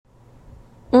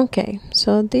Okay,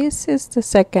 so this is the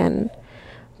second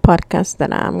podcast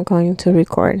that I'm going to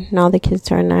record. Now the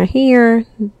kids are not here,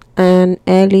 and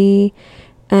Ellie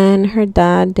and her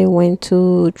dad, they went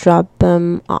to drop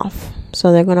them off.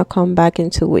 So they're gonna come back in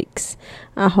 2 weeks.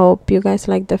 I hope you guys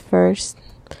like the first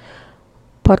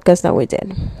podcast that we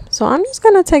did. So I'm just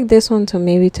gonna take this one to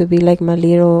maybe to be like my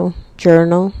little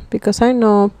journal, because I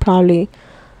know probably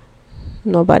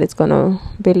nobody's gonna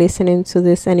be listening to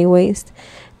this anyways.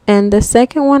 And the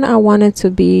second one, I wanted to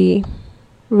be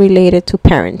related to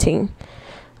parenting.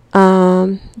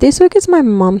 This week is my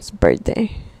mom's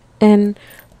birthday, and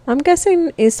I'm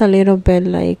guessing it's a little bit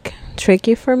like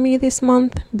tricky for me this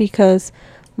month because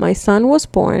my son was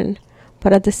born,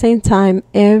 but at the same time,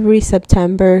 every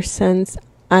September since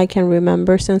I can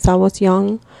remember, since I was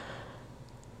young,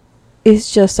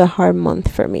 it's just a hard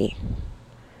month for me.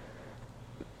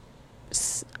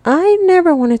 I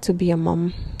never wanted to be a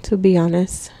mom, to be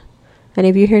honest. And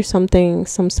if you hear some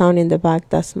sound in the back,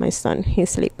 that's my son. He's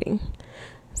sleeping.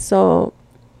 So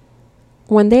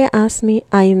when they asked me,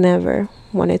 I never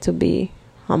wanted to be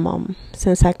a mom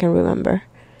since I can remember.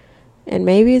 And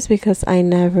maybe it's because I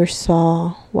never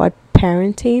saw what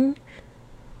parenting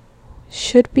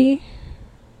should be.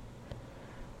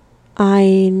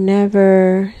 I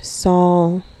never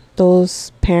saw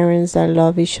those parents that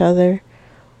love each other,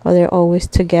 or they're always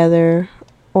together,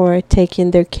 or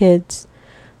taking their kids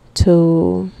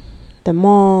to the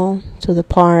mall, to the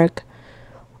park,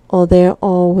 or they're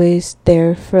always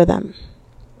there for them.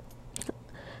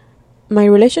 My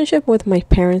relationship with my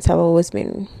parents have always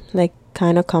been like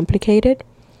kind of complicated.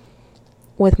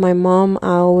 With my mom,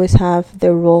 I always have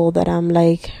the role that I'm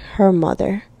like her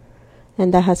mother,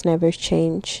 and that has never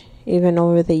changed even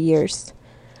over the years.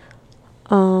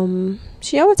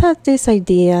 She always has this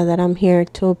idea that I'm here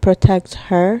to protect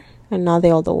her and not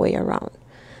the other way around.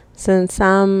 Since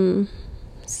I'm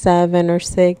 7 or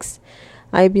 6,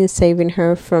 I've been saving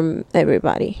her from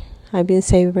everybody. I've been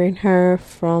saving her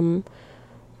from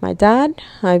my dad.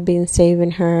 I've been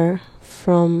saving her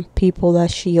from people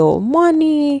that she owed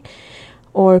money,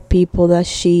 or people that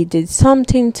she did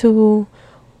something to,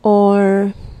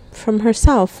 or from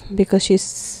herself,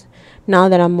 because now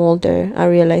that I'm older, I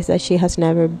realize that she has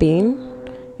never been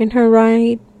in her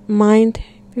right mind,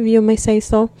 if you may say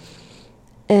so.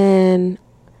 And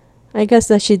I guess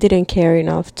that she didn't care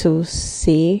enough to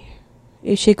see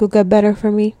if she could get better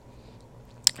for me.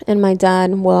 And my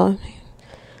dad, well,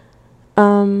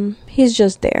 he's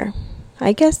just there.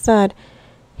 I guess that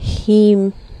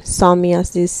he saw me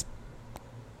as this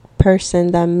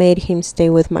person that made him stay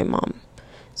with my mom.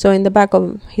 So in the back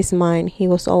of his mind, he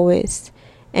was always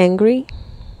angry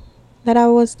that I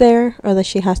was there, or that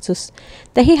he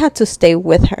had to stay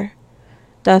with her.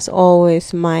 That's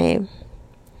always my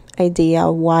idea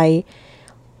of why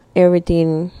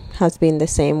everything has been the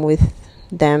same with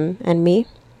them and me.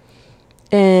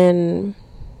 And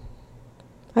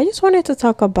I just wanted to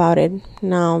talk about it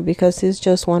now, because it's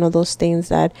just one of those things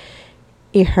that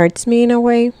it hurts me in a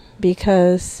way,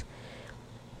 because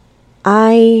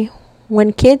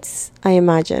when kids, I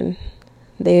imagine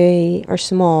they are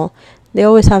small, they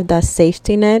always have that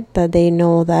safety net that they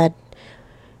know that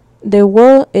the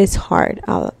world is hard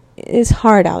out. It's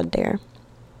hard out there.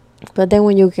 But then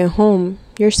when you get home,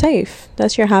 you're safe.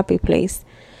 That's your happy place.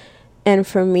 And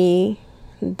for me,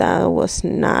 that was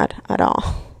not at all.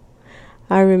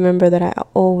 I remember that I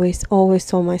always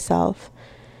told myself,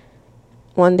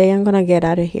 one day I'm going to get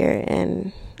out of here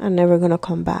and I'm never going to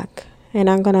come back. And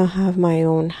I'm going to have my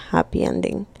own happy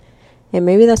ending. And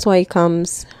maybe that's why it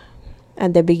comes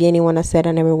at the beginning when I said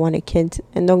I never wanted kids.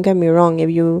 And don't get me wrong, if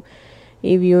you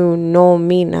know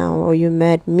me now, or you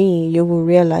met me, you will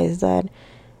realize that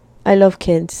I love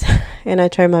kids and I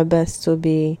try my best to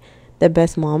be the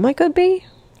best mom I could be.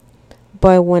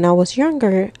 But when I was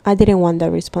younger, I didn't want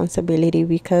that responsibility,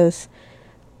 because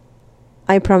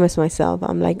I promised myself,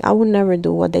 I'm like, I would never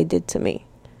do what they did to me.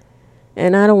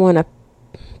 And I don't want a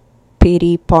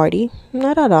pity party.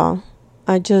 Not at all.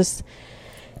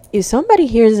 If somebody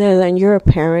hears that and you're a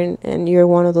parent, and you're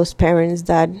one of those parents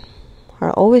that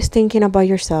are always thinking about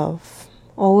yourself,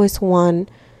 always want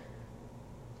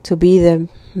to be the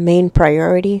main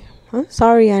priority, I'm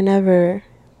sorry, I never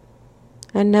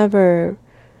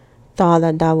thought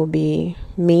that would be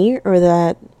me, or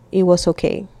that it was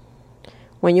okay.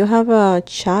 When you have a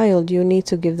child, you need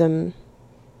to give them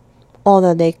all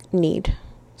that they need.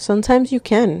 Sometimes you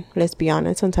can, let's be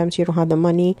honest. Sometimes you don't have the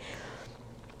money,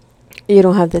 you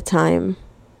don't have the time,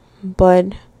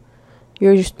 but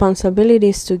your responsibility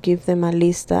is to give them at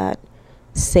least that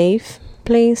safe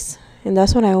place. And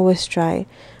that's what I always try.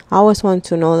 I always want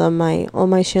to know that all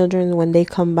my children, when they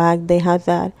come back, they have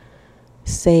that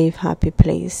safe, happy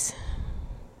place.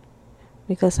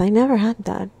 Because I never had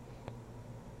that.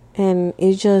 And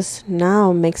it just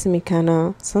now makes me kind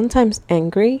of sometimes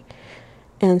angry,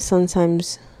 and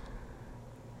sometimes,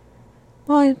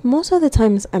 well, most of the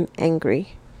times I'm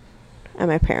angry at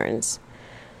my parents,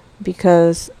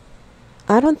 because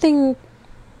I don't think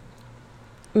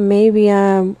maybe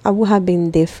I would have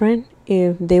been different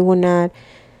if they would not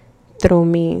throw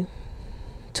me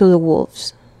to the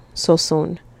wolves so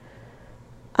soon.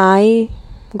 I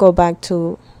go back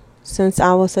to, since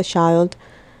I was a child,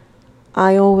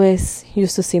 I always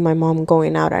used to see my mom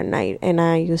going out at night, and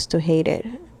I used to hate it.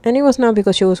 And it was not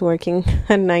because she was working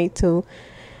at night to,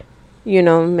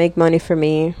 make money for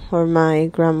me or my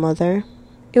grandmother.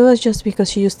 It was just because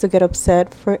she used to get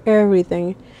upset for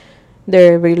everything.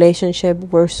 Their relationship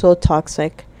were so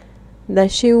toxic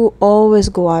that she would always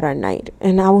go out at night.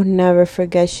 And I would never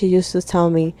forget, she used to tell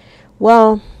me,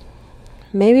 well,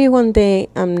 maybe one day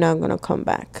I'm not going to come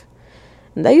back.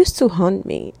 And that used to haunt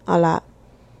me a lot,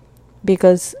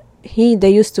 because they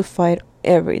used to fight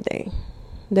every day.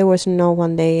 There was no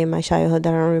one day in my childhood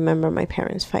that I don't remember my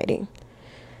parents fighting.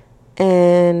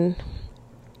 And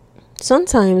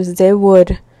sometimes they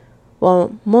would,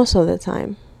 well, most of the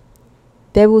time,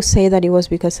 they would say that it was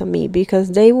because of me,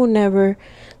 because they would never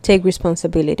take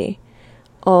responsibility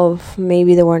of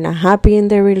maybe they were not happy in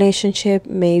their relationship,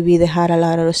 maybe they had a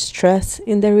lot of stress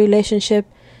in their relationship.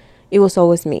 It was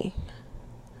always me.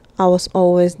 I was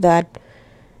always that,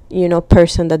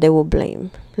 person that they would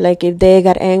blame. Like if they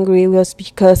got angry, it was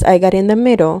because I got in the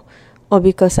middle, or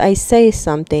because I say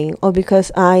something, or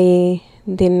because I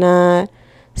did not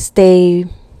stay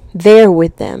there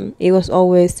with them. It was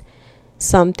always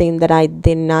something that I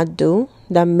did not do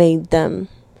that made them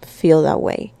feel that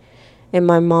way. And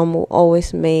my mom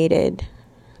always made it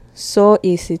so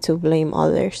easy to blame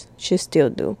others. She still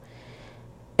do.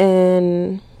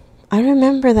 And I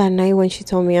remember that night when she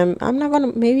told me, I'm not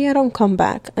gonna, maybe I don't come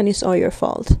back and it's all your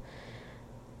fault.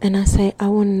 And I say, I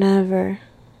will never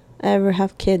ever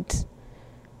have kids,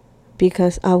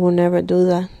 because I will never do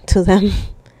that to them.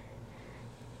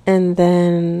 And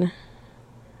then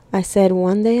I said,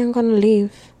 one day I'm gonna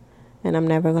leave and I'm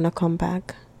never gonna come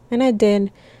back. And I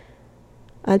did.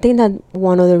 I think that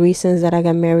one of the reasons that I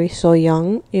got married so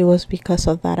young, it was because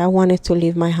of that. I wanted to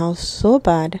leave my house so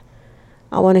bad.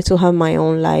 I wanted to have my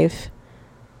own life.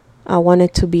 I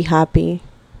wanted to be happy.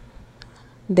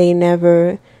 They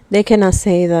cannot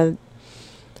say that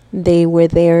they were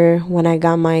there when I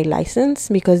got my license,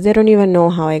 because they don't even know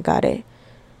how I got it.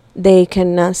 They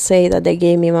cannot say that they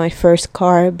gave me my first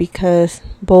car, because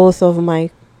both of my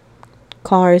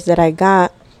cars that I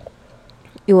got,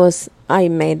 I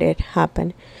made it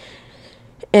happen.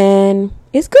 And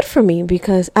it's good for me,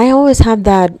 because I always have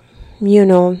that,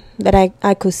 that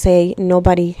I could say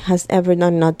nobody has ever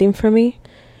done nothing for me.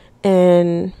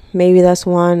 And maybe that's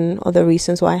one of the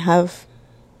reasons why I have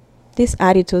this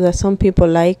attitude that some people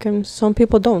like and some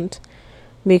people don't.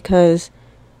 Because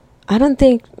I don't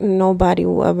think nobody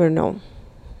will ever know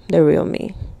the real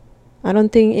me. I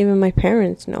don't think even my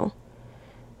parents know.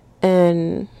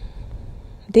 And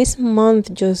this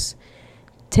month just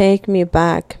take me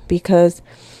back, because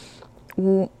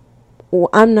I'm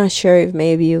not sure if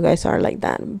maybe you guys are like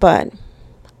that, but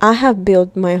I have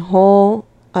built my whole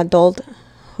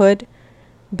adulthood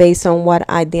based on what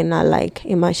I did not like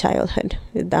in my childhood,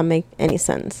 if that make any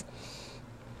sense.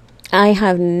 I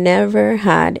have never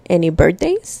had any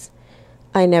birthdays.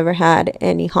 I never had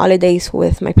any holidays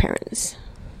with my parents.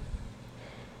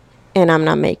 And I'm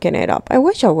not making it up. I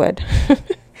wish I would.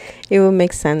 It would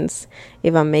make sense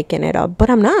if I'm making it up, but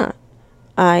I'm not.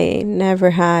 I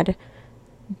never had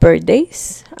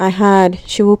birthdays.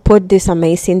 She would put this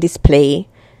amazing display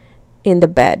in the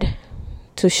bed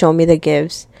to show me the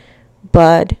gifts,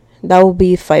 but that will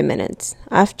be 5 minutes.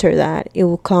 After that, it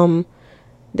will come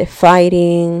the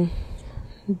fighting,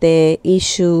 the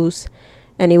issues,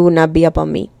 and it will not be about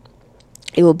me.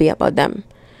 It will be about them.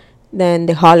 Then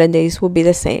the holidays will be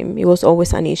the same. It was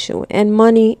always an issue. And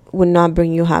money would not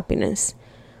bring you happiness.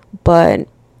 But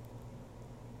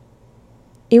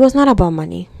it was not about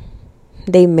money.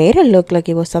 They made it look like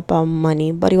it was about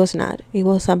money, but it was not. It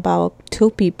was about two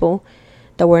people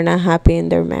that were not happy in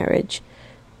their marriage.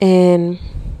 And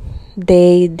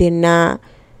they did not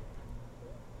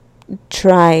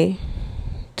try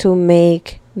to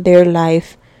make their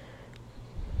life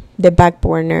the back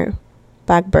burner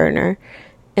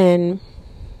and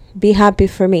be happy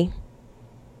for me.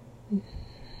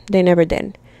 They never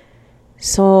did.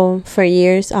 So for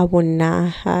years I would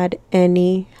not had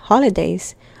any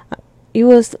holidays. It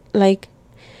was like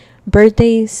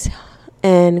birthdays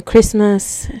and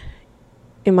Christmas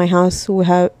in my house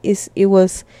it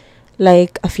was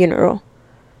like a funeral,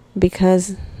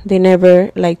 because they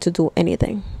never like to do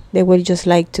anything. They would just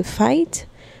like to fight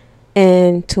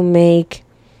and to make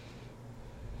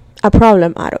a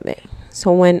problem out of it.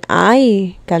 So when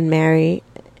I got married,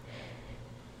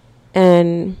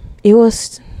 and it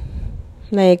was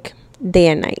like day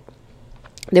and night,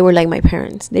 they were like my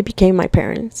parents. They became my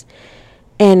parents,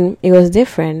 and it was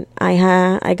different.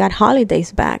 I got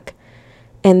holidays back,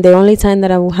 and the only time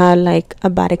that I had like a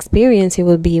bad experience, it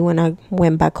would be when I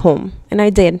went back home. And I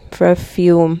did for a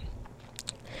few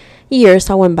years.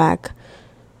 I went back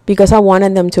because I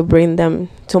wanted them to bring them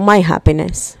to my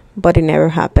happiness, but it never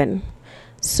happened.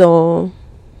 So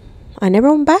I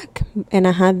never went back, and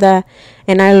I had that,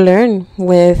 and I learned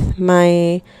with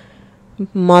my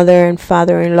mother and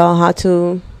father-in-law how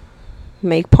to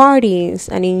make parties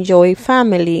and enjoy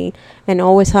family and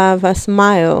always have a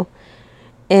smile.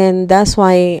 And that's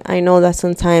why I know that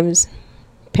sometimes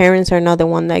parents are not the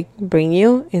one that bring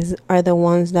you, are the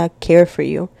ones that care for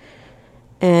you.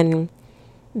 And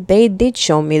they did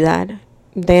show me that.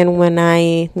 Then when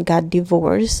I got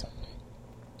divorced,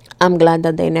 I'm glad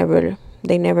that they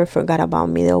never forgot about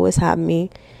me. They always had me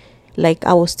like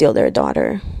I was still their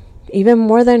daughter, even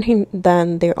more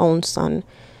than their own son.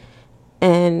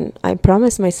 And I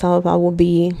promised myself I would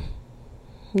be,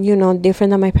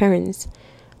 different than my parents.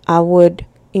 I would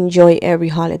enjoy every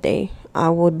holiday. I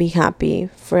would be happy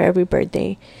for every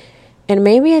birthday. And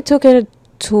maybe I took it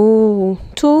too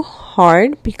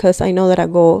hard, because I know that I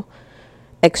go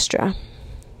extra.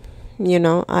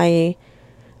 I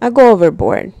go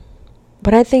overboard.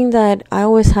 But I think that I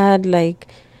always had, like,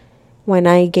 when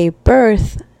I gave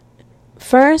birth,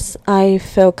 first I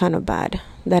felt kind of bad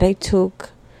that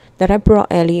I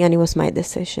brought Ellie, and it was my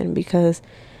decision, because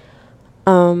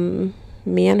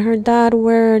me and her dad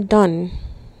were done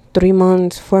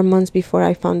 4 months before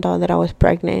I found out that I was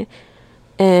pregnant,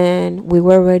 and we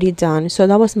were already done. So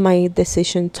that was my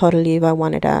decision totally, if I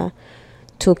wanted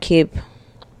to keep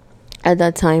at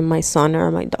that time my son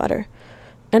or my daughter.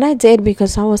 And I did,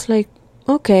 because I was like,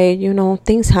 okay,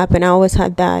 things happen. I always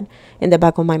had that in the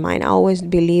back of my mind. I always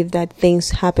believed that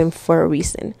things happen for a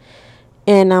reason.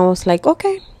 And I was like,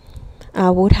 okay, I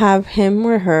would have him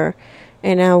or her,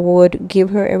 and I would give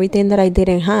her everything that I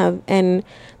didn't have. And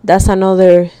that's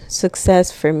another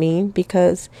success for me,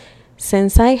 because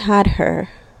since I had her,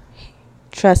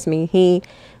 trust me,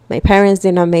 my parents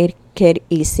did not make it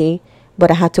easy,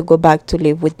 but I had to go back to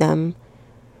live with them.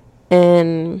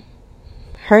 And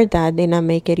her dad did not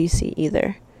make it easy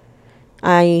either.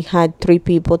 I had 3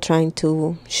 people trying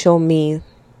to show me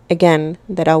again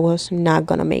that I was not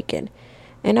gonna make it,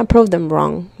 and I proved them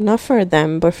wrong. Not for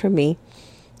them, but for me.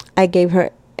 I gave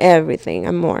her everything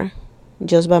and more,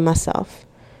 just by myself.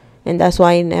 And that's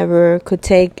why I never could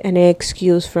take any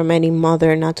excuse from any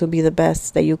mother not to be the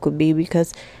best that you could be,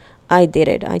 because I did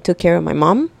it. I took care of my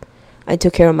mom, I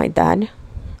took care of my dad,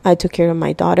 I took care of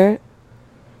my daughter,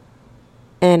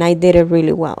 and I did it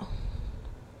really well.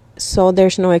 So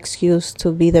there's no excuse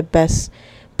to be the best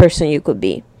person you could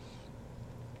be.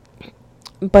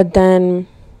 But then,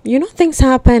 things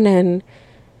happen, and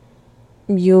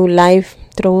life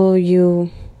throw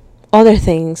you other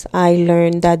things. I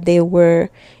learned that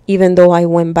even though I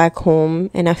went back home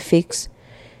and I fixed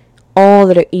all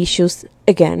the issues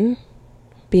again,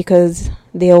 because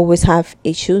they always have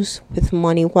issues with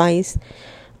money-wise,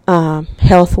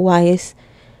 health-wise,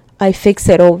 I fix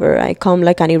it over. I come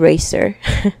like an eraser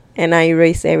and I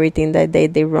erase everything that they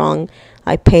did wrong.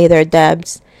 I pay their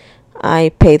debts.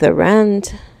 I pay the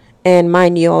rent. And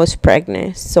mind you, I was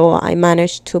pregnant. So I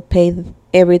managed to pay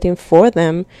everything for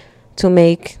them to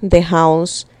make the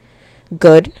house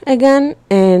good again.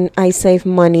 And I save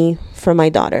money for my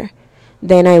daughter.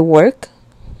 Then I worked.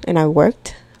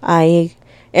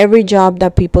 Every job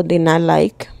that people did not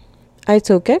like, I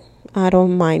took it. I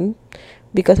don't mind,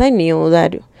 because I knew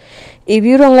that if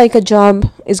you don't like a job,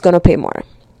 it's going to pay more.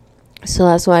 So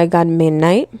that's why I got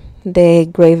midnight, the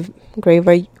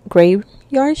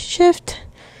graveyard shift.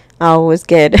 I always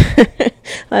get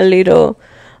a little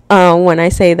when I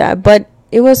say that, but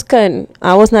it was good.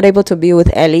 I was not able to be with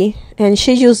Ellie, and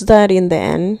she used that in the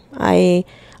end. I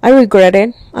regret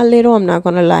it a little, I'm not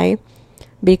going to lie,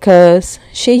 because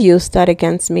she used that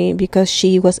against me, because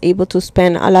she was able to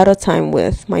spend a lot of time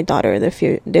with my daughter the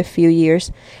few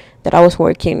years that I was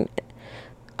working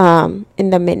in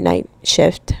the midnight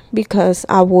shift, because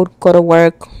I would go to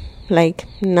work like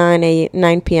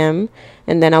 9 p.m.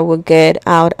 and then I would get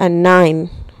out at 9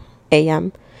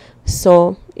 a.m.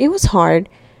 So it was hard,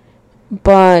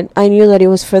 but I knew that it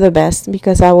was for the best,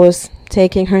 because I was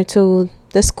taking her to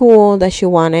the school that she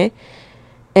wanted.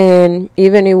 And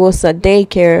even it was a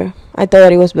daycare, I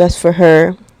thought it was best for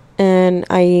her. And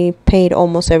I paid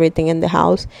almost everything in the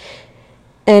house.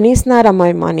 And it's not on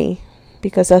my money,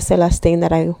 because that's the last thing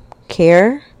that I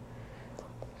care.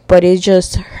 But it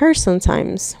just hurts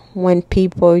sometimes when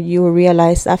people, you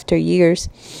realize after years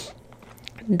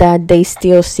that they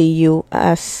still see you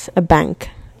as a bank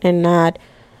and not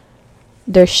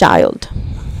their child.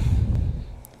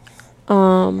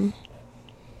 And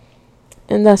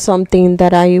that's something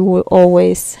that I will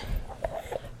always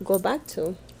go back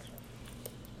to,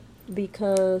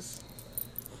 because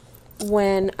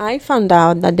when I found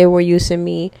out that they were using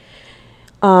me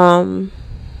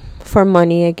for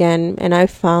money again, and I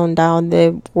found out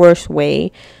the worst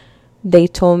way, they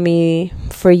told me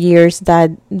for years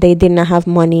that they didn't have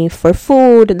money for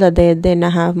food, that they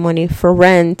didn't have money for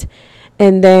rent.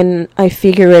 And then I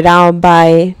figured it out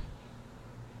by,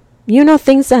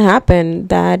 things that happen,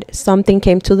 that something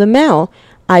came to the mail.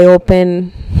 I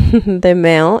opened the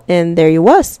mail and there it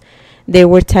was. They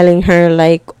were telling her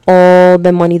like all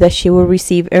the money that she will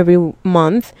receive every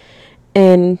month,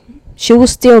 and she will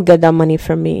still get that money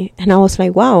from me. And I was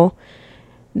like, wow.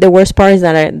 The worst part is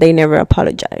that they never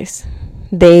apologized.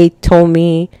 They told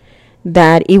me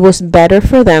that it was better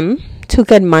for them to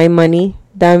get my money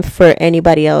than for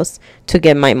anybody else to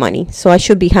get my money. So I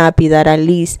should be happy that at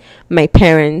least my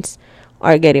parents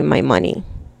are getting my money.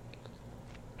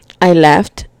 I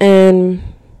left, and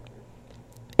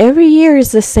every year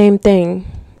is the same thing.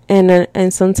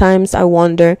 And sometimes I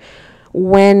wonder,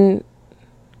 when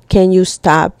can you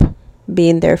stop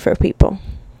being there for people?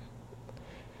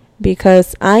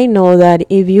 Because I know that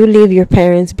if you leave your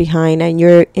parents behind and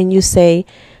you say,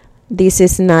 this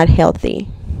is not healthy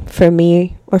for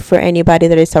me or for anybody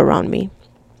that is around me.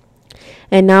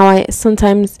 And now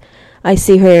sometimes I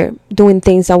see her doing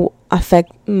things that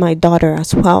affect my daughter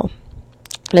as well.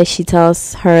 Like she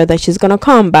tells her that she's going to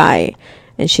come by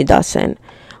and she doesn't.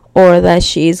 Or that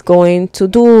she's going to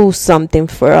do something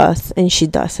for us and she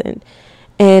doesn't.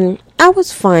 And I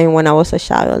was fine when I was a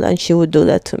child and she would do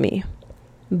that to me.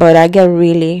 But I get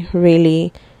really,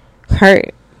 really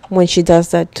hurt when she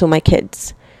does that to my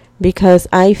kids, because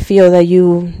I feel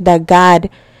that God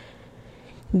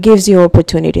gives you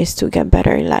opportunities to get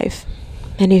better in life.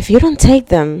 And if you don't take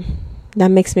them, that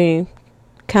makes me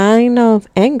kind of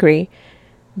angry,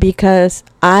 because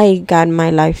I got my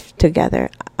life together.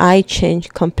 I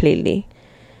changed completely.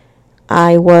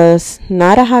 I was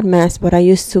not a hot mess, but I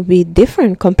used to be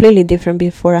different, completely different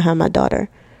before I had my daughter.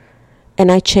 And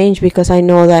I changed because I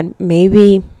know that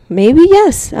maybe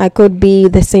yes, I could be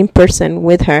the same person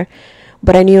with her.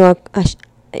 But I knew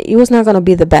it was not going to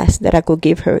be the best that I could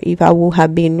give her if I would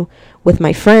have been with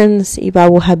my friends, if I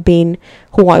would have been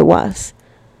who I was.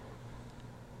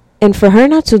 And for her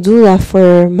not to do that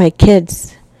for my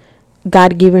kids,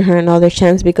 God giving her another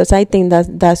chance, because I think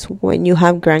that's when you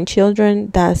have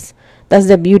grandchildren, that's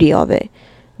the beauty of it.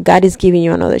 God is giving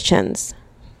you another chance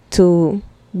to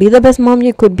be the best mom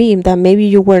you could be, that maybe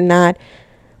you were not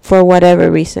for whatever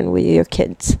reason with your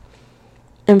kids.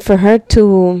 And for her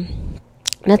to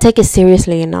not take it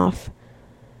seriously enough,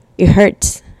 it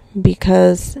hurts,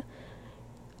 because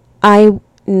I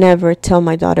never tell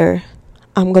my daughter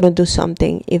I'm going to do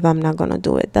something if I'm not going to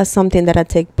do it. That's something that I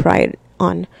take pride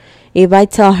on. If I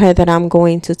tell her that I'm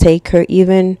going to take her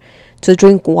even to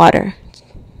drink water,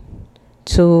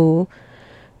 to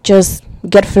just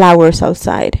get flowers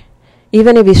outside,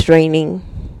 even if it's raining,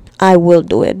 I will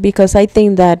do it, because I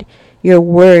think that your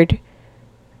word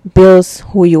builds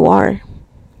who you are.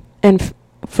 And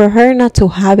for her not to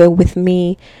have it with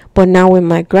me, but now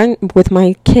with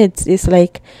my kids, it's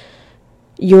like,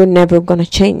 you're never gonna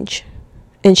change.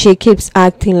 And she keeps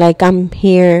acting like I'm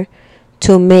here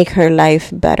to make her life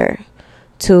better,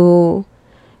 to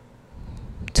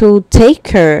take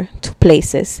her to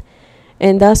places.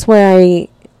 And that's where I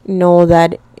know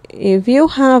that if you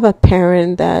have a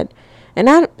parent that,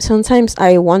 and sometimes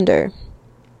I wonder,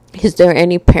 is there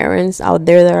any parents out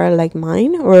there that are like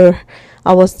mine, or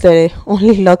I was the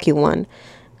only lucky one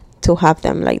to have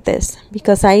them like this?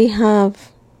 Because I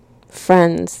have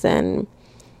friends and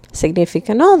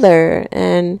significant other,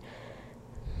 and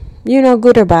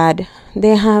good or bad,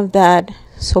 they have that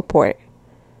support.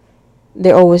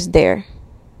 They're always there.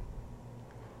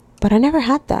 But I never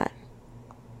had that.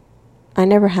 I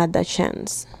never had that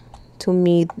chance to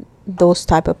meet those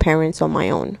type of parents on my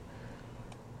own.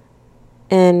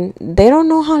 And they don't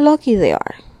know how lucky they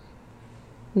are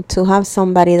to have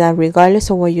somebody that, regardless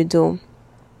of what you do,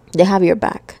 they have your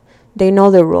back. They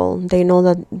know the role. They know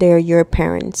that they're your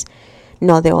parents,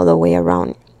 not the other way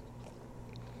around.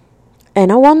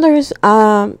 And I wonder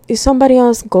if somebody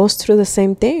else goes through the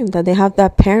same thing, that they have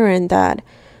that parent that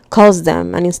calls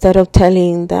them, and instead of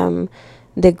telling them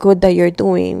the good that you're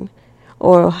doing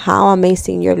or how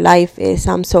amazing your life is,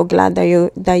 I'm so glad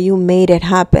that you made it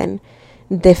happen,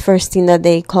 the first thing that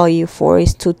they call you for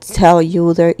is to tell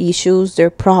you their issues, their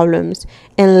problems,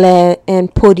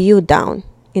 and put you down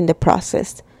in the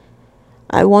process.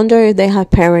 I wonder if they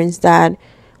have parents that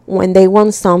when they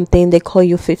want something, they call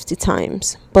you 50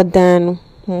 times. But then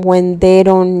when they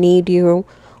don't need you,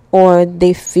 or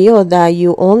they feel that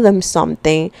you owe them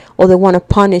something, or they want to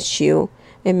punish you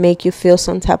and make you feel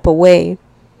some type of way,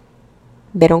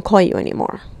 they don't call you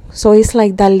anymore. So it's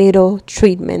like that little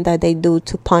treatment that they do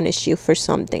to punish you for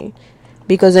something,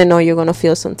 because they know you're going to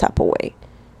feel some type of way.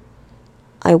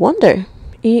 I wonder.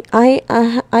 I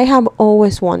have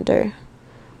always wondered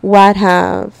what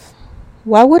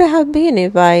would it have been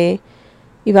if I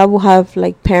would have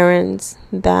like parents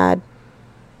that,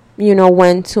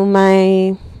 went to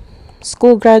my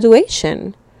school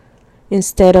graduation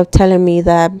instead of telling me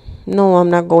that no, I'm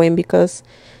not going because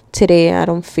today I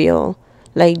don't feel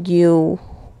like you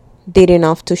did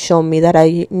enough to show me that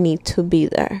I need to be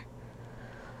there.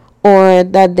 Or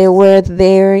that they were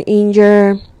there in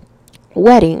your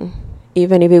wedding,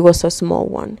 even if it was a small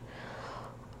one.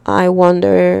 I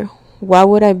wonder what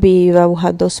would I be if I would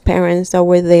have those parents that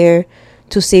were there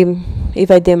to see if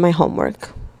I did my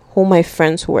homework, who my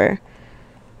friends were,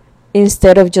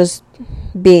 instead of just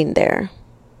being there.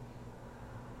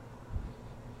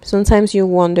 Sometimes you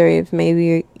wonder if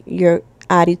maybe your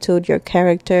attitude, your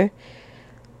character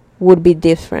would be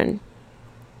different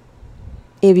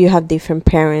if you have different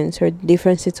parents or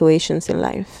different situations in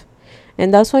life.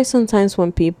 And that's why sometimes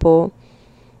when people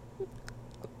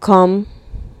come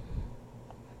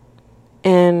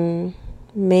and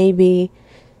maybe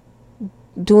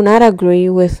do not agree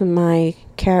with my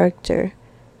character,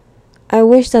 I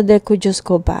wish that they could just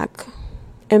go back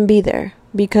and be there,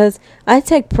 because I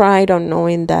take pride on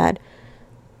knowing that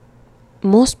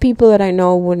most people that I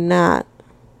know would not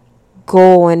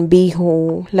go and be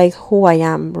who I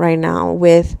am right now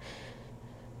with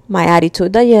my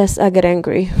attitude. That yes, I get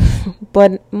angry,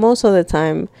 but most of the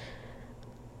time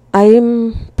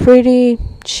I'm pretty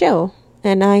chill,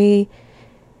 and I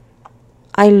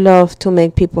love to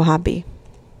make people happy.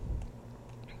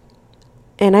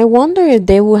 And I wonder if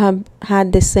they would have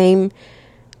had the same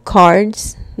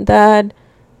cards that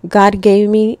God gave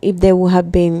me if they would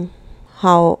have been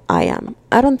how I am.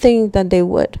 I don't think that they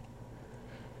would.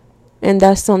 And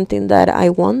that's something that I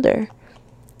wonder.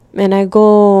 And I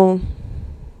go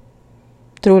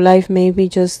through life maybe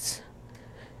just,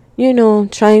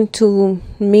 trying to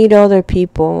meet other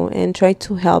people and try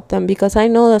to help them, because I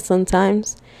know that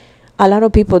sometimes a lot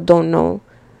of people don't know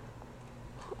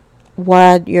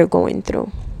what you're going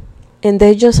through. And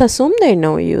they just assume they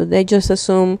know you. They just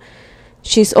assume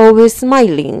she's always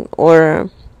smiling, or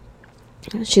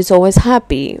she's always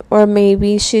happy, or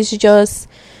maybe she's just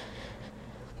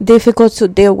difficult to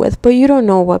deal with. But you don't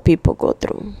know what people go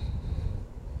through.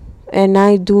 And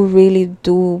I really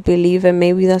do believe, and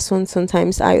maybe that's when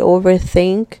sometimes I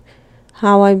overthink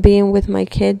how I'm being with my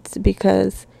kids,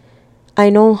 because I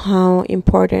know how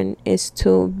important it is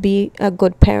to be a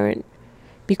good parent,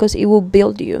 because it will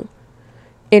build you.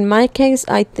 In my case,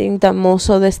 I think that most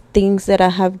of the things that I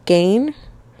have gained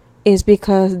is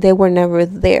because they were never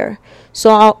there. So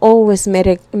I'll always make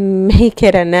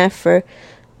it an effort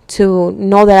to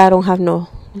know that I don't have no,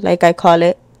 like I call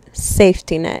it,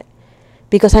 safety net.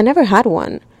 Because I never had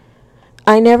one.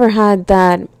 I never had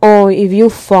that, oh, if you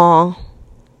fall,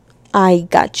 I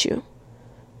got you.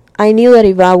 I knew that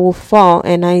if I would fall,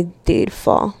 and I did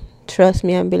fall, trust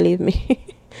me and believe me,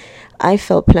 I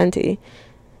fell plenty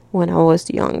when I was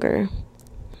younger.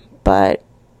 But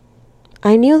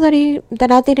I knew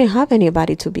that I didn't have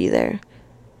anybody to be there.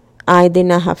 I did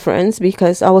not have friends,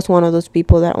 because I was one of those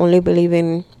people that only believe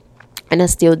in, and I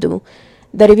still do,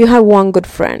 that if you have one good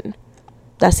friend,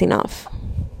 that's enough.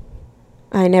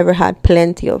 I never had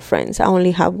plenty of friends. I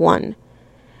only have one.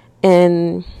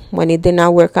 And when it did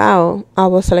not work out, I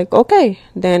was like, okay,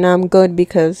 then I'm good,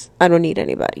 because I don't need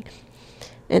anybody.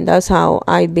 And that's how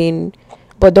I've been.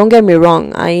 But don't get me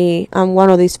wrong, I'm one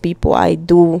of these people. I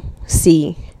do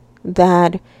see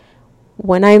that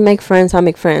when I make friends, I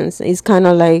make friends. It's kind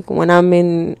of like when I'm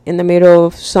in the middle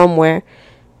of somewhere,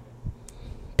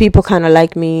 people kind of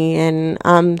like me, and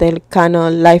I'm the kind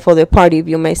of life of the party, if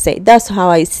you may say. That's how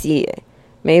I see it.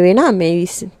 Maybe not. Maybe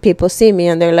people see me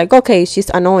and they're like, okay, she's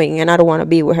annoying and I don't want to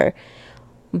be with her.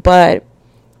 But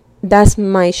that's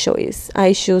my choice.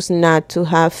 I choose not to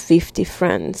have 50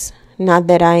 friends. Not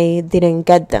that I didn't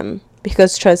get them.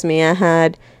 Because trust me, I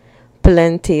had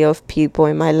plenty of people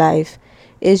in my life.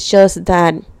 It's just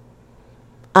that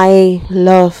I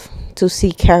love to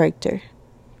see character.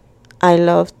 I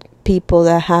love people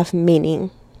that have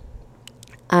meaning.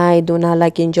 I do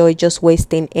not enjoy just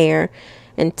wasting air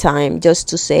and time just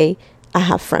to say I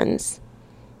have friends.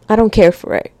 I don't care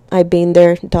for it. I've been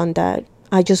there, done that.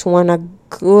 I just want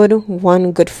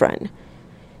one good friend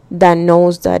that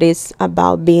knows that it's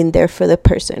about being there for the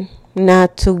person,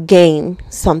 not to gain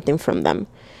something from them,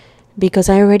 because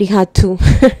I already had two.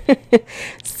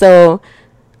 So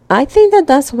I think that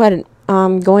that's what,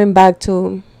 going back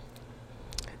to,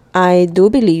 I do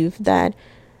believe that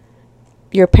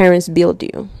your parents build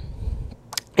you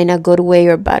in a good way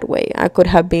or bad way. I could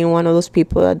have been one of those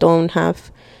people that don't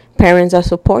have parents that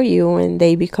support you, and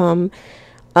they become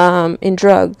in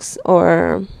drugs,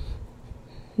 or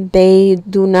they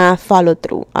do not follow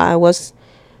through. I was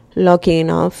lucky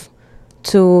enough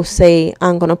to say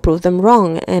I'm going to prove them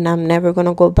wrong, and I'm never going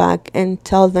to go back and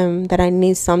tell them that I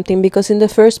need something, because in the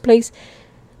first place,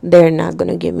 they're not going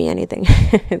to give me anything.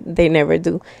 They never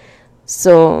do.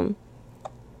 So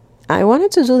I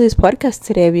wanted to do this podcast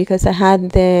today because I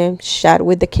had the chat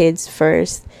with the kids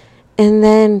first. And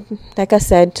then, like I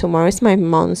said, tomorrow is my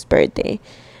mom's birthday.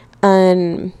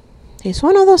 And it's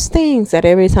one of those things that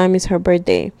every time it's her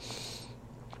birthday,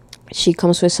 she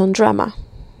comes with some drama.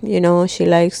 You know, she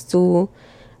likes to,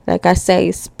 like I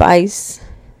say, spice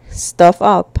stuff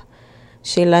up.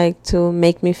 She likes to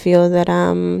make me feel that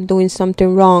I'm doing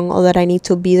something wrong, or that I need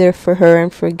to be there for her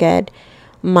and forget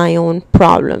my own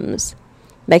problems.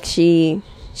 Like she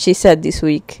said this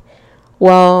week,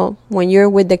 well, when you're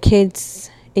with the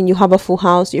kids and you have a full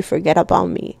house, you forget about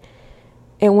me.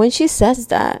 And when she says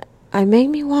that, it made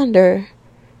me wonder,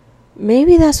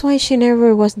 maybe that's why she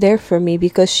never was there for me,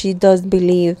 because she does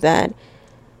believe that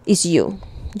it's you.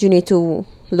 You need to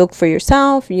look for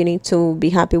yourself. You need to be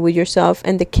happy with yourself.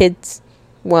 And the kids,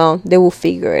 well, they will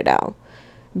figure it out.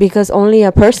 Because only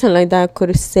a person like that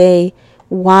could say,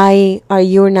 why are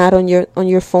you not on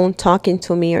your phone talking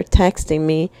to me or texting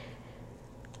me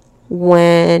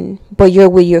but you're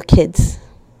with your kids?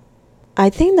 I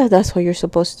think that that's what you're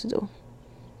supposed to do.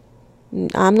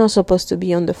 I'm not supposed to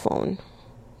be on the phone.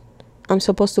 I'm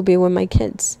supposed to be with my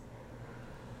kids.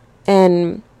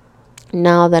 And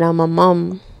now that I'm a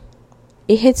mom,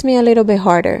 it hits me a little bit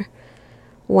harder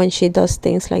when she does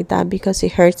things like that, because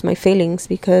it hurts my feelings,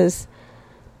 because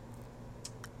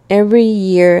every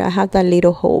year I have that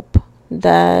little hope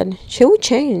that she will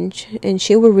change and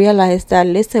she will realize that,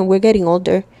 listen, we're getting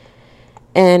older,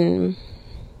 and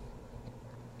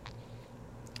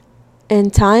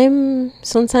time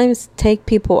sometimes take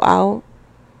people out,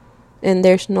 and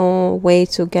there's no way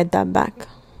to get that back.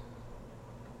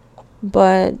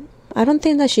 But I don't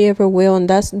think that she ever will, and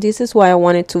this is why I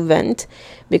wanted to vent,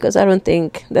 because I don't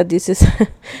think that this is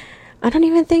I don't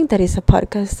even think that it's a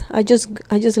podcast. I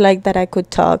just like that I could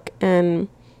talk, and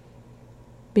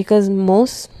because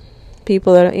most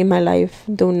people that are in my life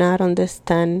do not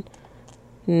understand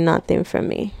nothing from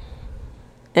me.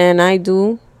 And I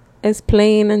do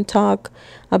explain and talk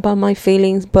about my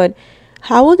feelings, but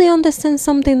how will they understand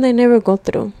something they never go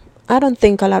through? I don't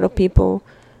think a lot of people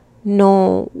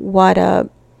know what a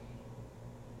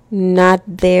not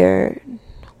there,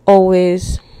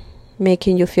 always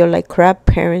making you feel like crap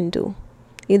parent do.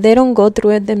 If they don't go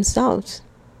through it themselves.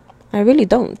 I really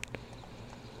don't.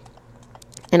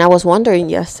 And I was wondering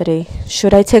yesterday,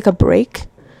 should I take a break?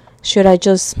 Should I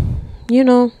just, be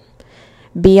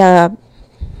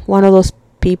one of those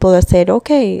people that said,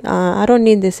 okay, I don't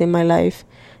need this in my life.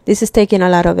 This is taking a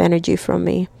lot of energy from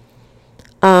me.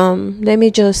 Let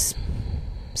me just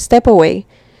step away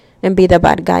and be the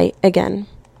bad guy again.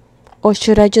 Or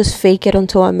should I just fake it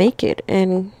until I make it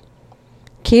and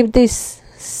keep this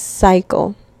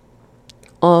cycle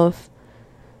of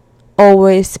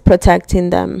always protecting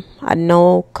them at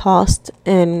no cost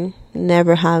and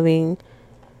never having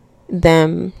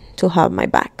them to have my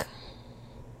back?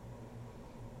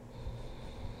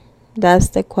 That's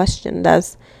the question.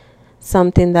 That's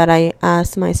something that I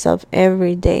ask myself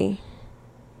every day.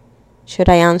 Should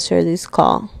I answer this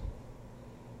call?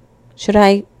 Should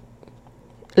I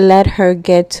let her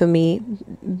get to me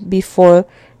before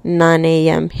 9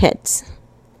 a.m. hits?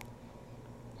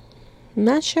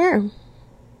 Not sure.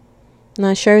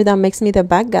 Not sure if that makes me the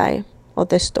bad guy of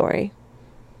the story.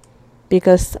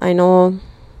 Because I know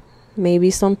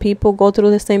maybe some people go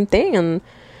through the same thing and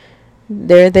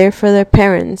they're there for their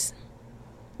parents.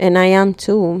 And I am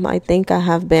too. I think I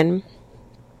have been.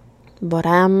 But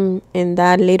I'm in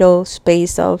that little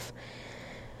space of,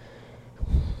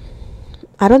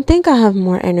 I don't think I have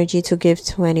more energy to give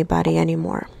to anybody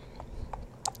anymore.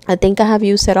 I think I have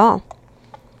used it all.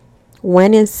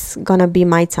 When is gonna be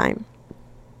my time?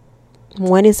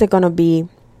 When is it gonna be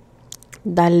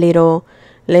that little,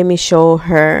 let me show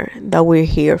her that we're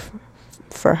here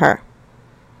for her?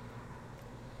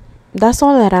 That's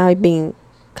all that I've been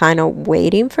kind of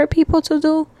waiting for people to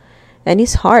do. And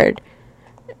it's hard.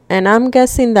 And I'm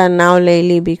guessing that now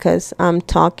lately, because I'm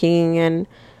talking and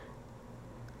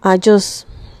I just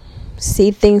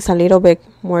see things a little bit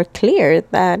more clear,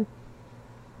 that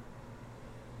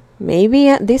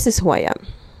maybe this is who I am.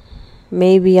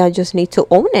 Maybe I just need to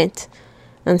own it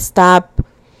and stop,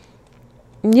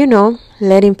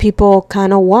 letting people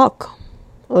kind of walk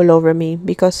all over me.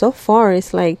 Because so far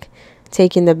it's like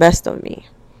taking the best of me.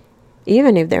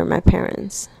 Even if they're my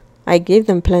parents, I give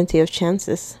them plenty of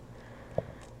chances.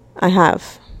 I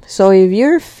have. So if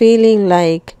you're feeling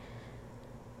like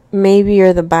maybe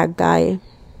you're the bad guy,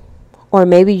 or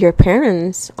maybe your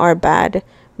parents are bad,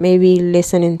 maybe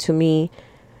listening to me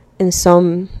and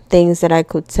some things that I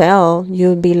could tell,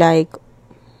 you'd be like,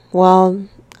 well,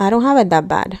 I don't have it that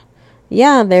bad.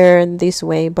 Yeah, they're this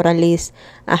way, but at least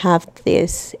I have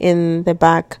this in the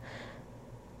back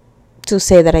to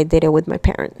say that I did it with my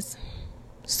parents.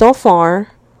 So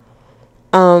far,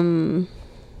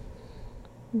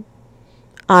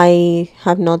 I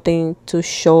have nothing to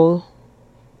show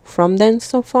from them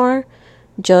so far.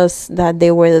 Just that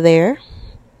they were there.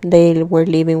 They were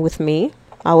living with me.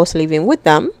 I was living with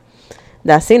them.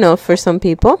 That's enough for some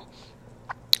people.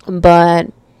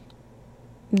 But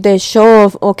the show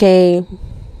of, okay,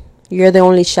 you're the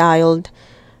only child,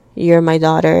 you're my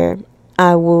daughter,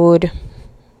 I would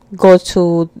go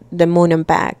to the moon and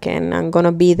back, and I'm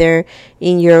gonna be there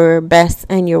in your best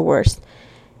and your worst.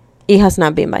 It has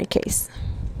not been my case.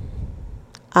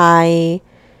 I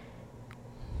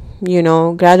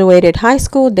graduated high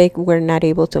school. They were not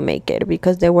able to make it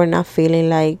because they were not feeling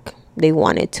like they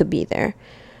wanted to be there.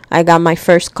 I got my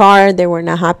first car. They were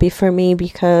not happy for me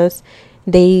because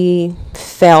they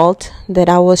felt that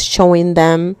I was showing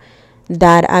them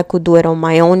that I could do it on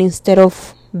my own instead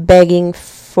of begging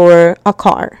for a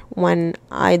car, when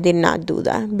I did not do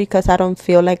that because I don't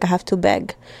feel like I have to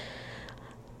beg.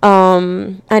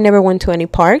 I never went to any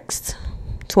parks,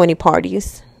 to any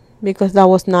parties, because that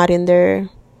was not in their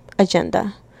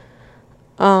agenda.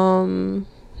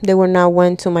 They were not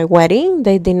went to my wedding.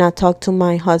 They did not talk to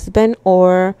my husband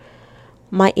or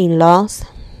my in-laws.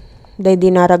 They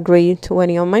did not agree to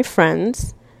any of my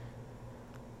friends.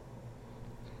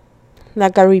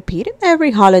 Like I repeated,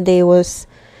 every holiday was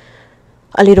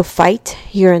a little fight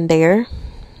here and there.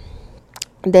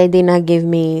 They did not give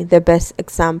me the best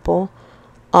example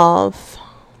of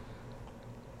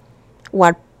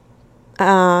what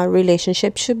a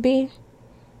relationship should be.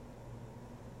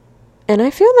 And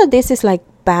I feel that this is like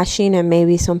bashing, and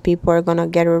maybe some people are gonna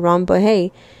get it wrong, but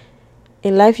hey,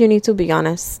 in life you need to be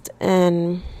honest.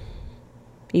 And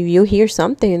if you hear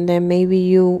something, then maybe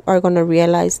you are gonna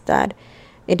realize that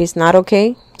it is not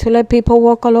okay to let people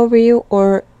walk all over you,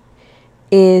 or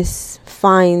is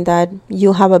fine that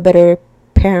you have a better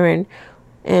parent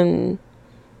and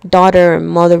daughter and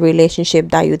mother relationship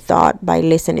that you thought by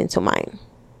listening to mine.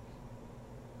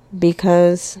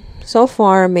 Because so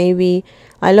far, maybe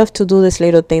I love to do this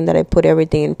little thing that I put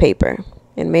everything in paper.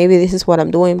 And maybe this is what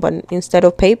I'm doing, but instead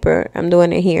of paper, I'm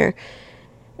doing it here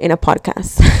in a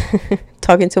podcast,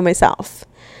 talking to myself.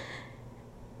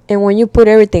 And when you put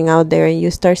everything out there and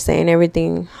you start saying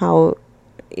everything how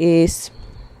it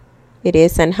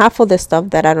is, and half of the stuff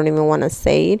that I don't even want to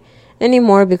say it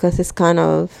anymore because it's kind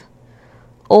of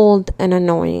old and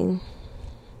annoying,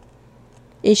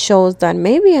 it shows that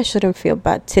maybe I shouldn't feel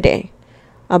bad today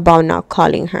about not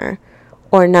calling her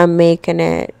or not making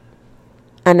it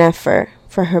an effort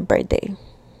for her birthday.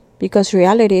 Because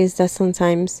reality is that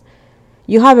sometimes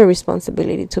you have a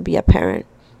responsibility to be a parent.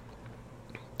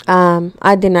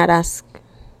 I did not ask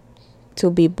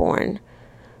to be born,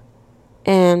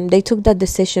 and they took that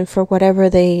decision for whatever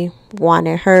they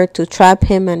wanted, her to trap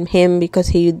him and him because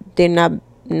he did not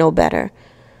know better.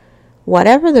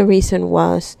 Whatever the reason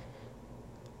was,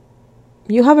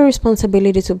 you have a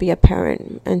responsibility to be a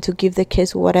parent and to give the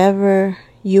kids whatever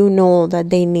you know that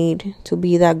they need to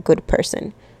be that good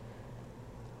person.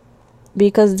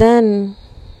 Because then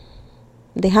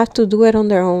they have to do it on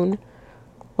their own,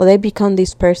 or they become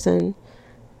this person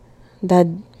that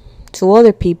to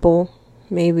other people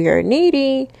maybe are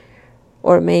needy,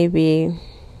 or maybe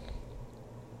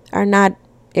are not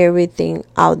everything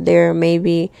out there.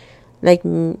 Maybe like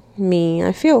me,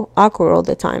 I feel awkward all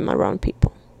the time around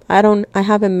people. I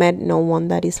haven't met no one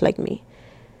that is like me,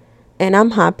 and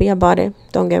I'm happy about it.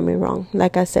 Don't get me wrong.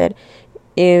 Like I said,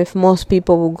 if most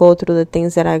people will go through the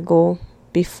things that I go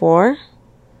before,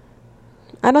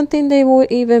 I don't think they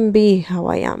would even be how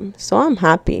I am. So I'm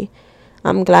happy.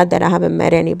 I'm glad that I haven't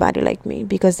met anybody like me,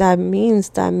 because that means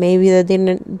that maybe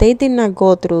they did not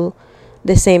go through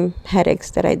the same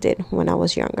headaches that I did when I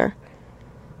was younger.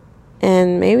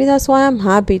 And maybe that's why I'm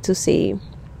happy to see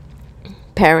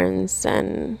parents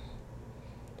and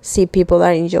see people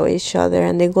that enjoy each other,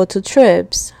 and they go to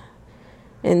trips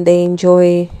and they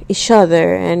enjoy each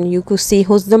other, and you could see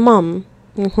who's the mom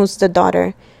and who's the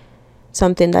daughter.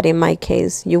 Something that in my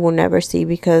case you will never see,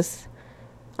 because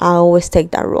I always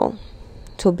take that role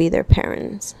to be their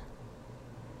parents.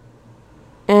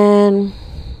 And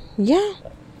yeah,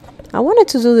 I wanted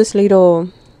to do this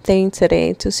little thing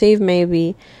today to see if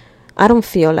maybe I don't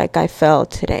feel like I felt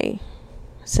today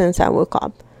since I woke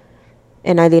up.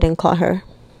 And I didn't call her.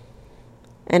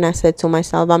 And I said to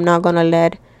myself, I'm not going to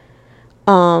let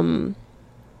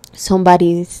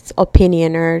somebody's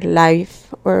opinion or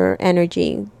life or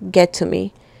energy get to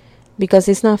me, because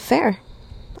it's not fair.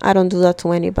 I don't do that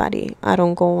to anybody. I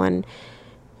don't go and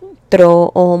throw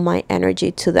all my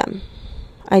energy to them.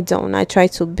 I don't. I try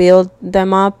to build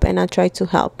them up, and I try to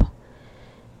help.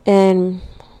 And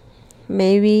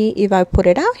maybe if I put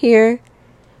it out here,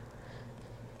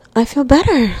 I feel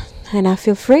better and I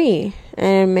feel free.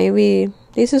 And maybe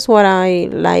this is what I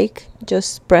like,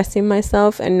 just expressing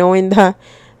myself and knowing that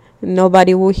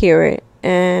nobody will hear it.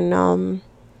 And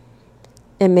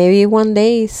maybe one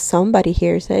day somebody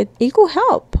hears it. It could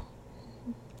help.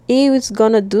 It's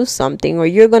gonna do something, or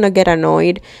you're gonna get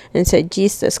annoyed and say,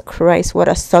 Jesus Christ, what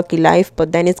a sucky life.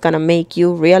 But then it's gonna make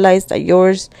you realize that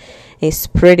yours is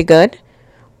pretty good.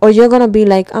 Or you're gonna be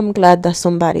like, I'm glad that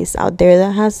somebody's out there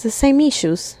that has the same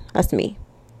issues as me.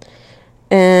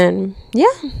 And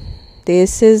yeah,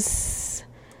 this is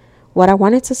what I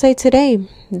wanted to say today.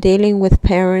 Dealing with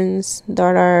parents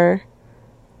that are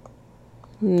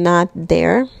not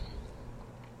there.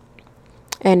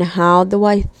 And how do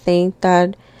I think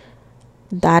that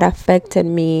affected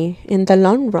me in the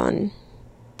long run?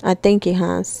 I think it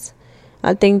has.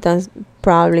 I think that's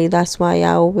why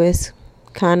I always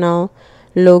kind of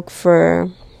look for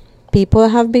people that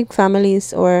have big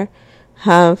families, or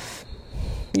have,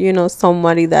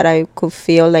 somebody that I could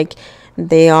feel like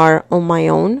they are on my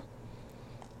own,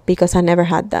 because I never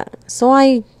had that. So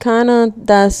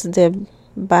that's the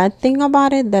bad thing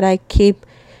about it, that I keep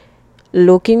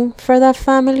looking for that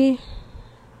family.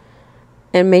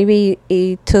 And maybe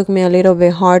it took me a little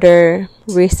bit harder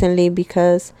recently,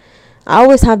 because I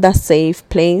always have that safe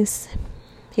place.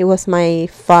 He was my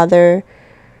father-in-law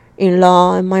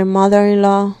and my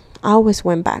mother-in-law. I always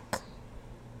went back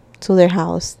to their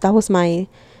house. That was my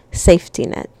safety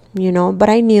net, But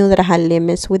I knew that I had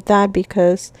limits with that,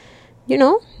 because,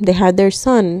 they had their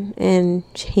son and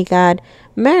he got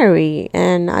married.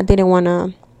 And I didn't want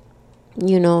to,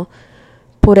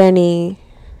 put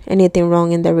anything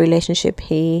wrong in the relationship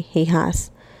he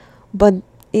has. But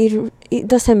it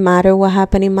doesn't matter what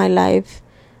happened in my life.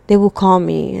 They will call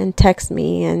me and text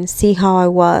me and see how I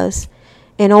was,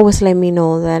 and always let me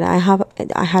know that I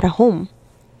had a home.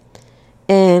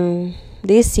 And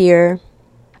this year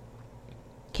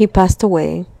he passed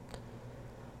away,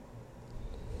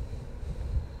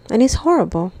 and it's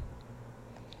horrible.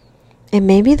 And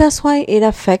maybe that's why it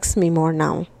affects me more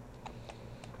now,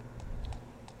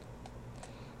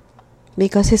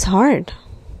 because it's hard.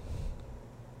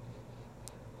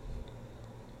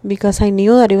 Because I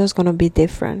knew that it was going to be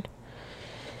different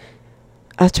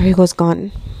after he was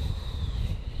gone.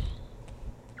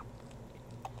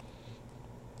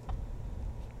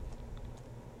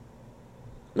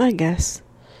 I guess.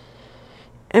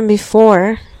 And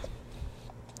before,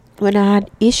 when I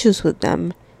had issues with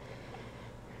them,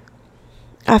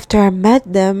 after I met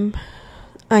them,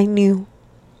 I knew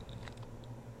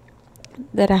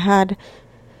that I had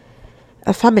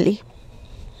a family.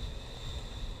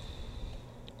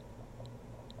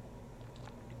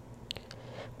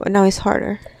 But now it's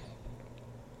harder.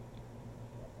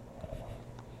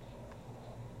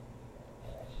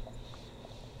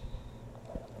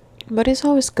 But it's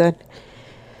always good.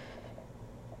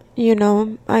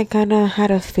 I kind of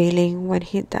had a feeling when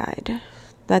he died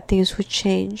that things would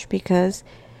change, because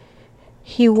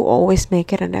he will always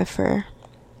make it an effort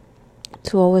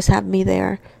to always have me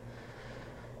there.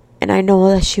 And I know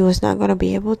that she was not going to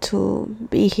be able to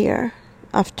be here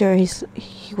after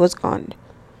he was gone.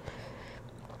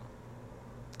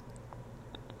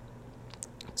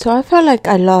 So I felt like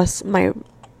I lost my,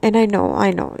 and I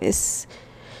know,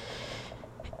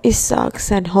 it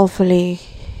sucks, and hopefully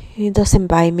it doesn't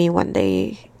bite me one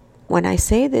day when I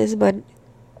say this, but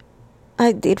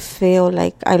I did feel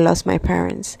like I lost my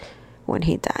parents when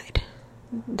he died.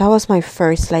 That was my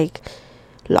first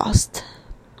lost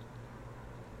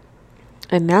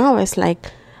And now it's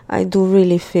like I do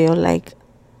really feel like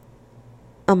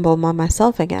I'm by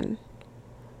myself again.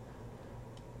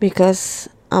 Because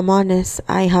I'm honest,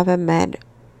 I haven't met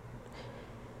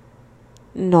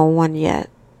no one yet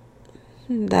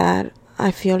that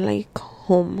I feel like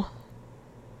home,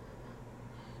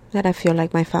 that I feel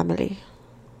like my family.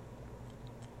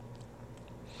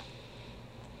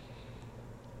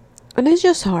 And it's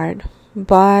just hard.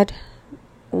 But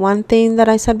one thing that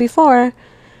I said before,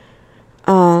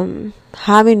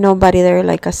 having nobody there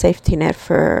like a safety net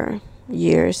for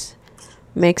years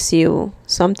makes you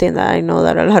something that I know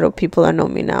that a lot of people that know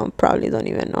me now probably don't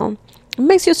even know. It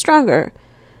makes you stronger.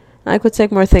 I could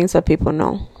take more things that people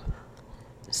know.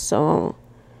 So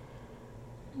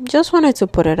just wanted to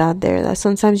put it out there that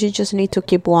sometimes you just need to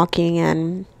keep walking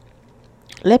and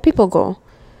let people go.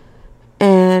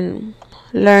 And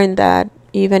learn that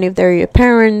even if they're your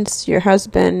parents, your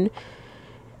husband,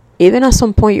 even at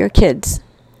some point your kids,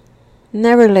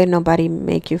 never let nobody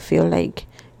make you feel like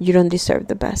you don't deserve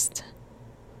the best.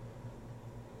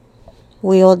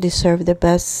 We all deserve the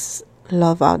best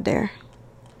love out there.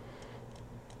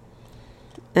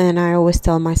 And I always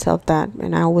tell myself that,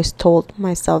 and I always told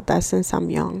myself that since I'm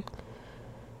young.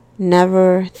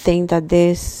 Never think that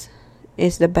this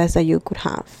is the best that you could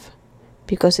have,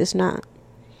 because it's not.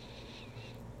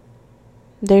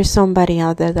 There's somebody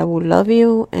out there that will love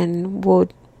you and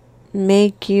would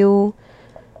make you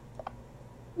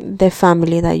the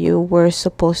family that you were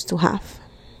supposed to have.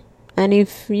 And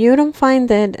if you don't find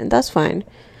it, that's fine.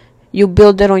 You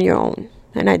build it on your own,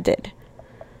 and I did.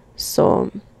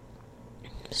 So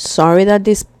sorry that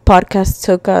this podcast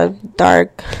took a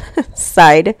dark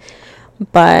side,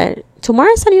 but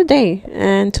tomorrow's a new day,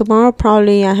 and tomorrow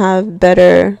probably I have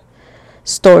better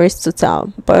stories to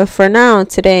tell. But for now,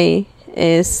 today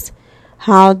is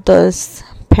how does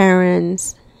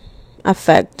parents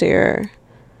affect your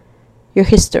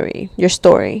history, your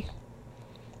story,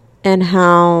 and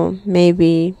how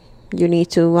maybe you need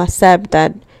to accept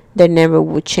that they never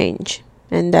would change,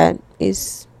 and that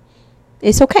is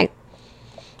it's okay.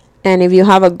 And if you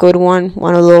have a good one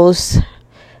of those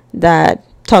that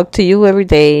talk to you every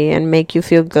day and make you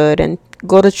feel good and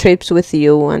go to trips with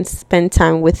you and spend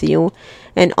time with you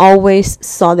and always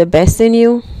saw the best in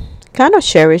you, kind of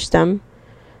cherish them.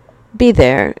 Be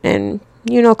there and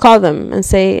call them and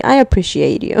say, I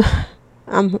appreciate you.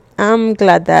 I'm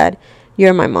glad that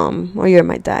you're my mom or you're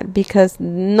my dad, because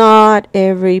not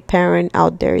every parent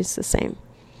out there is the same.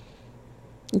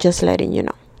 Just letting you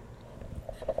know.